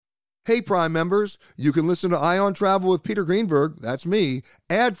Hey, Prime members, you can listen to Ion Travel with Peter Greenberg, that's me,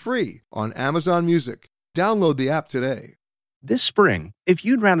 ad-free on Amazon Music. Download the app today. This spring, if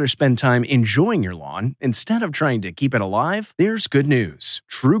you'd rather spend time enjoying your lawn instead of trying to keep it alive, there's good news.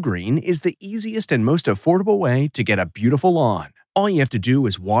 TruGreen is the easiest and most affordable way to get a beautiful lawn. All you have to do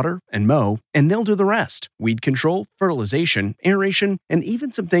is water and mow, and they'll do the rest. Weed control, fertilization, aeration, and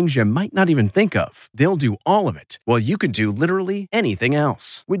even some things you might not even think of. They'll do all of it, while you can do literally anything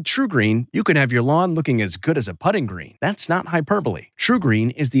else. With TruGreen, you can have your lawn looking as good as a putting green. That's not hyperbole.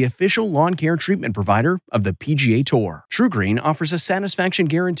 TruGreen is the official lawn care treatment provider of the PGA Tour. TruGreen offers a satisfaction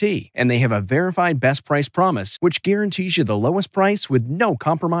guarantee, and they have a verified best price promise, which guarantees you the lowest price with no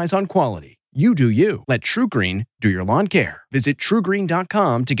compromise on quality. You do you. Let TruGreen do your lawn care. Visit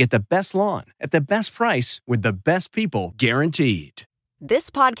TruGreen.com to get the best lawn at the best price with the best people guaranteed. This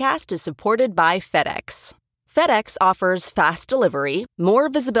podcast is supported by FedEx. FedEx offers fast delivery, more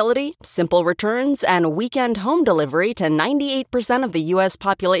visibility, simple returns, and weekend home delivery to 98% of the U.S.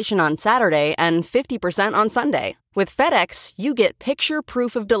 population on Saturday and 50% on Sunday. With FedEx, you get picture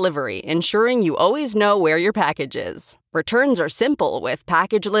proof of delivery, ensuring you always know where your package is. Returns are simple with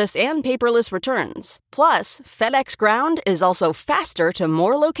packageless and paperless returns. Plus, FedEx Ground is also faster to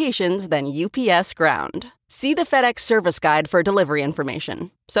more locations than UPS Ground. See the FedEx service guide for delivery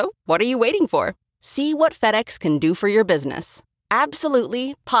information. So, what are you waiting for? See what FedEx can do for your business.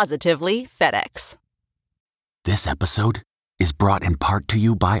 Absolutely, positively FedEx. This episode is brought in part to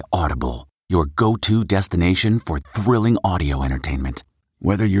you by Audible, your go-to destination for thrilling audio entertainment.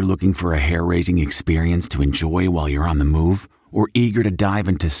 Whether you're looking for a hair-raising experience to enjoy while you're on the move or eager to dive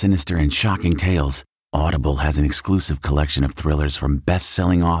into sinister and shocking tales, Audible has an exclusive collection of thrillers from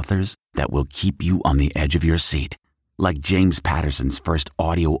best-selling authors that will keep you on the edge of your seat. Like James Patterson's first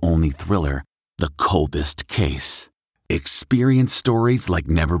audio-only thriller, The Coldest Case. Experience stories like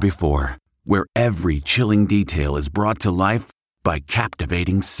never before, where every chilling detail is brought to life by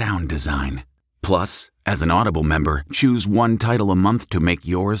captivating sound design. Plus, as an Audible member, choose one title a month to make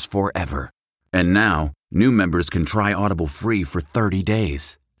yours forever. And now, new members can try Audible free for 30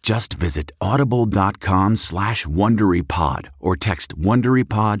 days. Just visit audible.com/WonderyPod or text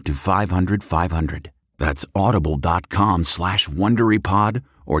WonderyPod to 500-500. That's audible.com/WonderyPod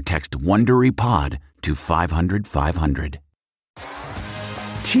or text WonderyPod to 500-500.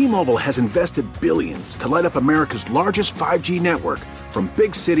 T-Mobile has invested billions to light up America's largest 5G network, from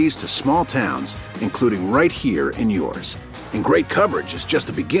big cities to small towns, including right here in yours. And great coverage is just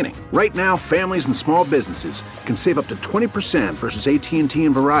the beginning. Right now, families and small businesses can save up to 20% versus AT&T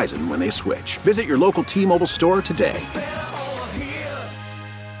and Verizon when they switch. Visit your local T-Mobile store today.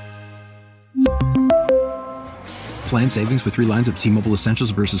 Plan savings with 3 lines of T-Mobile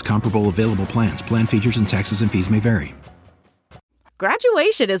Essentials versus comparable available plans. Plan features and taxes and fees may vary.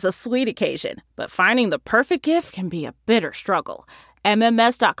 Graduation is a sweet occasion, but finding the perfect gift can be a bitter struggle.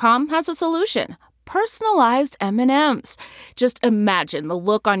 MMS.com has a solution. Personalized M&Ms. Just imagine the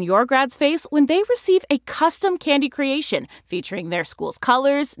look on your grad's face when they receive a custom candy creation featuring their school's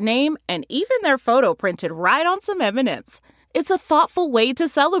colors, name, and even their photo printed right on some M&Ms. It's a thoughtful way to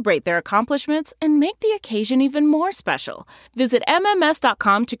celebrate their accomplishments and make the occasion even more special. Visit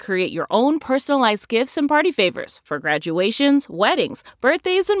MMS.com to create your own personalized gifts and party favors for graduations, weddings,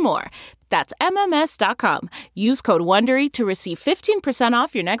 birthdays, and more. That's MMS.com. Use code WONDERY to receive 15%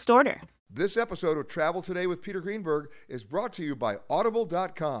 off your next order. This episode of Travel Today with Peter Greenberg is brought to you by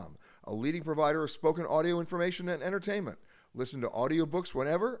Audible.com, a leading provider of spoken audio information and entertainment. Listen to audiobooks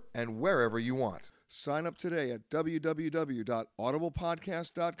whenever and wherever you want. Sign up today at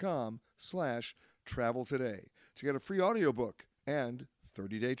www.audiblepodcast.com/travel today to get a free audiobook and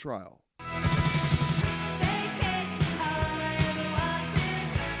 30-day trial.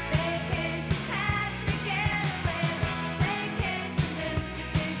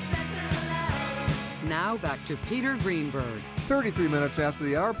 Now back to Peter Greenberg. 33 minutes after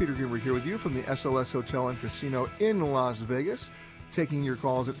the hour, Peter Greenberg here with you from the SLS Hotel and Casino in Las Vegas. Taking your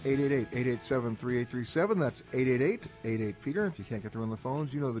calls at 888-887-3837. That's 888-88-PETER. If you can't get through on the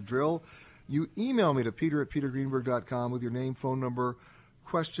phones, you know the drill. You email me to peter@petergreenberg.com with your name, phone number,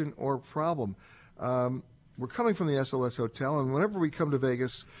 question, or problem. We're coming from the SLS Hotel, and whenever we come to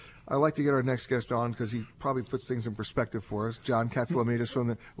Vegas, I like to get our next guest on because he probably puts things in perspective for us. John Katsilometes from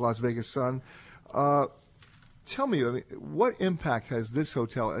the Las Vegas Sun. Tell me, what impact has this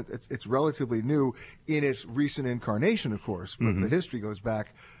hotel? It's relatively new in its recent incarnation, of course, but the history goes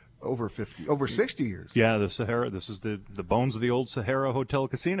back over 60 years. Yeah, the Sahara. This is the bones of the old Sahara Hotel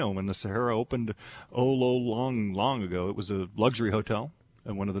Casino. When the Sahara opened, long ago, it was a luxury hotel.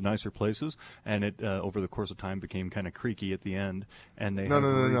 one of the nicer places, and it over the course of time became kind of creaky at the end. And they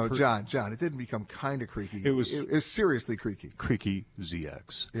No, John, it didn't become kind of creaky. It was seriously creaky. Creaky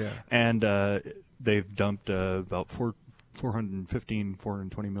ZX. Yeah, and they've dumped about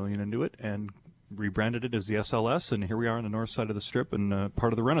 $420 million into it, and rebranded it as the SLS, and here we are on the north side of the Strip, and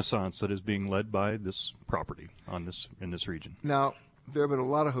part of the renaissance that is being led by this property in this region. Now, there have been a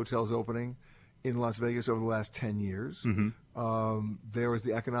lot of hotels opening in Las Vegas over the last 10 years. Mm-hmm. There was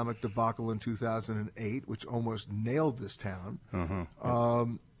the economic debacle in 2008, which almost nailed this town.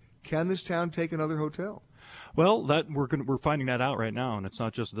 Can this town take another hotel? Well, we're finding that out right now, and it's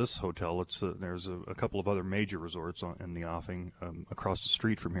not just this hotel. It's there's a couple of other major resorts in the offing across the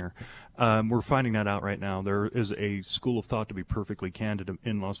street from here. We're finding that out right now. There is a school of thought, to be perfectly candid,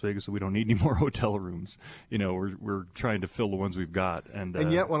 in Las Vegas, that we don't need any more hotel rooms. You know, we're trying to fill the ones we've got,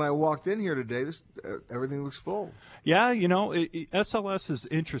 and yet when I walked in here today, everything looks full. Yeah, you know, SLS is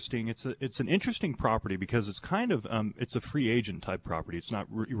interesting. It's an interesting property because it's kind of it's a free agent type property. It's not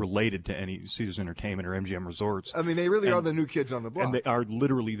related to any Caesars Entertainment or MGM Resorts. I mean, they really are the new kids on the block. And they are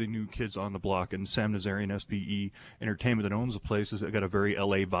literally the new kids on the block. And Sam Nazarian, SBE Entertainment, that owns the place, has got a very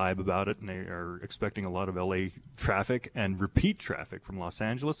L.A. vibe about it, and they are expecting a lot of L.A. traffic and repeat traffic from Los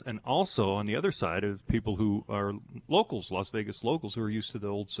Angeles, and also on the other side of people who are locals, Las Vegas locals, who are used to the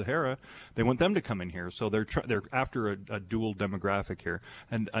old Sahara. They want them to come in here, so they're after a dual demographic here,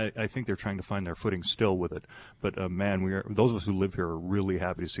 and I think they're trying to find their footing still with it. But man, those of us who live here are really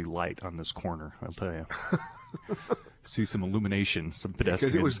happy to see light on this corner, I'll tell you. See some illumination, some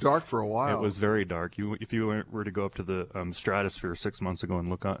pedestrians. Because it was dark for a while. It was very dark. If you were to go up to the Stratosphere 6 months ago and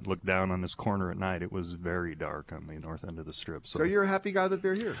look down on this corner at night, it was very dark on the north end of the Strip. So you're a happy guy that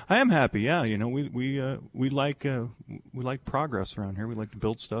they're here. I am happy. Yeah, you know, we like progress around here. We like to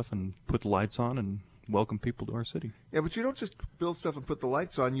build stuff and put the lights on and welcome people to our city. Yeah, but you don't just build stuff and put the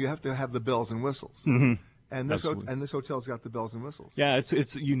lights on. You have to have the bells and whistles. Mm-hmm. And this hotel's got the bells and whistles. Yeah,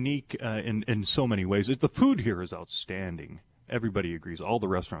 it's unique in so many ways. The food here is outstanding. Everybody agrees. All the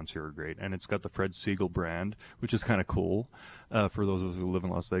restaurants here are great, and it's got the Fred Siegel brand, which is kind of cool for those of us who live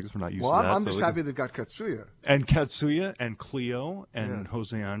in Las Vegas. We're not used to that. Well, I'm just happy they've got Katsuya. And Katsuya and Clio and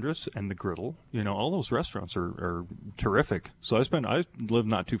Jose Andres and the Griddle. You know, all those restaurants are terrific. So I live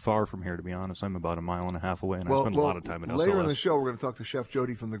not too far from here, to be honest. I'm about a mile and a half away, and I spend a lot of time at SLS. Later in the show, we're going to talk to Chef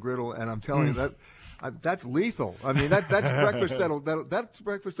Jody from the Griddle, and I'm telling you that. That's lethal. I mean, that's breakfast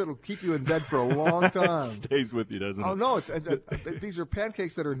that'll keep you in bed for a long time. It stays with you, doesn't it? Oh no, these are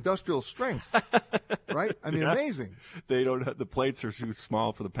pancakes that are industrial strength, right? I mean, amazing. They don't have, the plates are too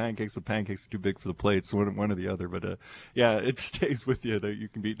small for the pancakes. The pancakes are too big for the plates. One or the other. But yeah, it stays with you. You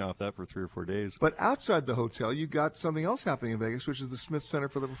can be eating off that for 3 or 4 days. But outside the hotel, you got something else happening in Vegas, which is the Smith Center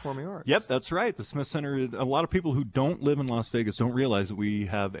for the Performing Arts. Yep, that's right. The Smith Center. A lot of people who don't live in Las Vegas don't realize that we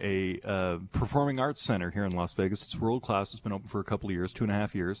have a performing arts center here in Las Vegas. It's world class. It's been open for a couple of years,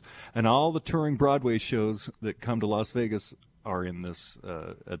 2.5 years, and all the touring Broadway shows that come to Las Vegas are in this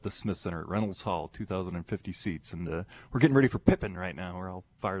at the Smith Center at Reynolds Hall, 2,050 seats, and we're getting ready for Pippin right now. We're all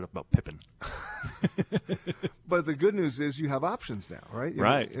fired up about Pippin. But the good news is you have options now, right?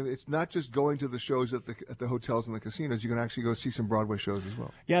 Right. It's not just going to the shows at the hotels and the casinos. You can actually go see some Broadway shows as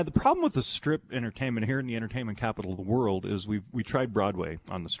well. Yeah, the problem with the Strip entertainment here in the entertainment capital of the world is we tried Broadway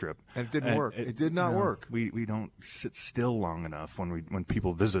on the Strip. And it didn't work. It did not work. We don't sit still long enough when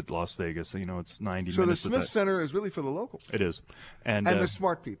people visit Las Vegas. You know, it's 90 so minutes. So the Smith Center is really for the locals. It is. And the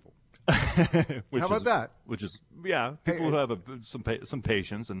smart people. How about that? Which is, people who have some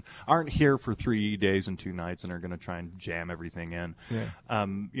patience and aren't here for 3 days and 2 nights and are going to try and jam everything in. Yeah.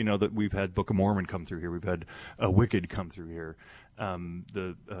 You know, that we've had Book of Mormon come through here. We've had Wicked come through here.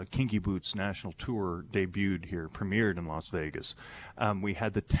 The Kinky Boots National Tour debuted here, premiered in Las Vegas. We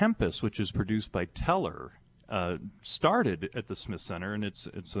had The Tempest, which is produced by Teller, started at the Smith Center, and it's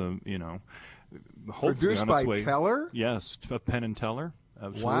you know, hopefully produced on by its way. Teller? Yes, Penn and Teller.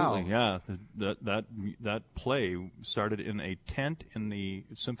 Absolutely. Wow. Yeah. That play started in a tent in the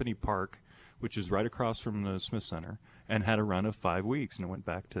Symphony Park, which is right across from the Smith Center, and had a run of 5 weeks, and it went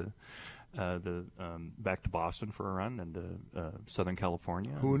back to back to Boston for a run and to Southern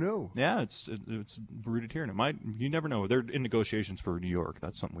California. Who knew? Yeah, it's rooted here, and it might. You never know. They're in negotiations for New York.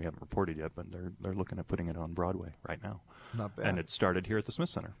 That's something we haven't reported yet, but they're looking at putting it on Broadway right now. Not bad. And it started here at the Smith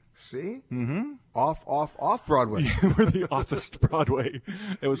Center. See? Mm-hmm. Off Broadway. We're the offest Broadway.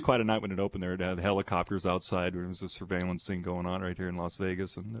 It was quite a night when it opened there. It had helicopters outside. There was a surveillance thing going on right here in Las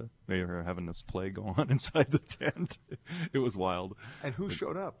Vegas, and they were having this play go on inside the tent. It was wild. And who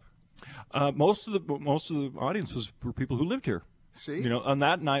showed up? Most of the audience were people who lived here. See? You know, on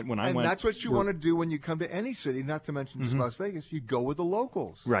that night when I went. And that's what you want to do when you come to any city, not to mention just Las Vegas. You go with the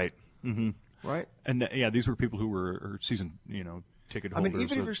locals. Right. Mm-hmm. Right? And, these were people who were season, ticket holders. I mean,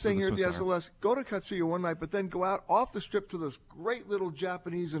 even if you're staying here at the SLS, go to Katsuya one night, but then go out off the strip to those great little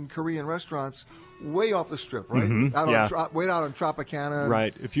Japanese and Korean restaurants way off the strip, right? Way out on Tropicana.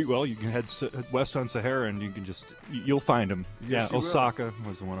 Right. You can head west on Sahara and you'll find them. Yes, Osaka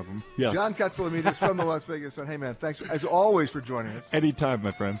was one of them. Yes. John Katsilometes from the Las Vegas Sun. Hey, man, thanks as always for joining us. Anytime,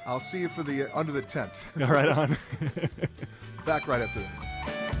 my friend. I'll see you for the Under the Tent. All right, on. Back right after this.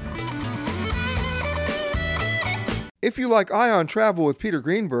 If you like Ion Travel with Peter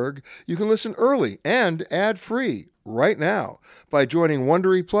Greenberg, you can listen early and ad-free right now by joining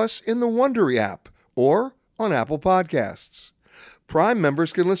Wondery Plus in the Wondery app or on Apple Podcasts. Prime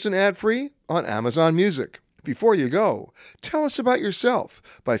members can listen ad-free on Amazon Music. Before you go, tell us about yourself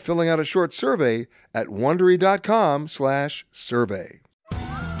by filling out a short survey at Wondery.com/survey.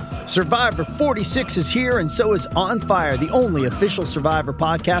 Survivor 46 is here, and so is On Fire, the only official Survivor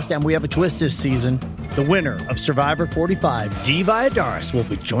podcast, and we have a twist this season. The winner of Survivor 45, Dee Valladares, will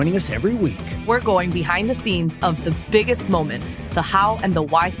be joining us every week. We're going behind the scenes of the biggest moments, the how and the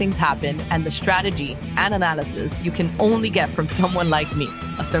why things happen, and the strategy and analysis you can only get from someone like me,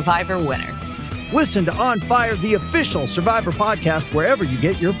 a Survivor winner. Listen to On Fire, the official Survivor podcast, wherever you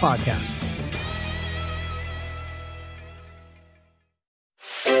get your podcasts.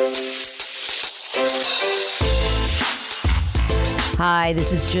 Hi,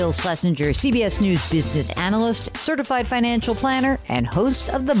 this is Jill Schlesinger, CBS News business analyst, certified financial planner, and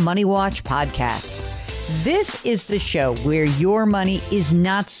host of the Money Watch podcast. This is the show where your money is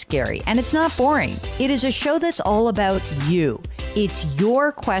not scary and it's not boring. It is a show that's all about you. It's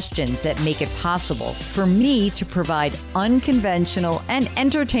your questions that make it possible for me to provide unconventional and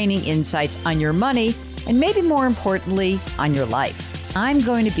entertaining insights on your money, and maybe more importantly, on your life. I'm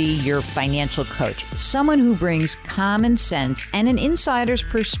going to be your financial coach, someone who brings common sense and an insider's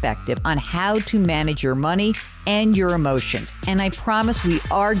perspective on how to manage your money and your emotions. And I promise we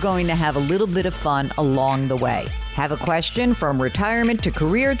are going to have a little bit of fun along the way. Have a question from retirement to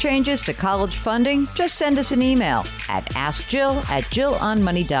career changes to college funding? Just send us an email at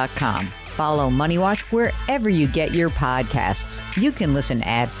askjill@jillonmoney.com. Follow Money Watch wherever you get your podcasts. You can listen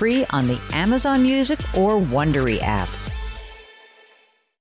ad-free on the Amazon Music or Wondery app.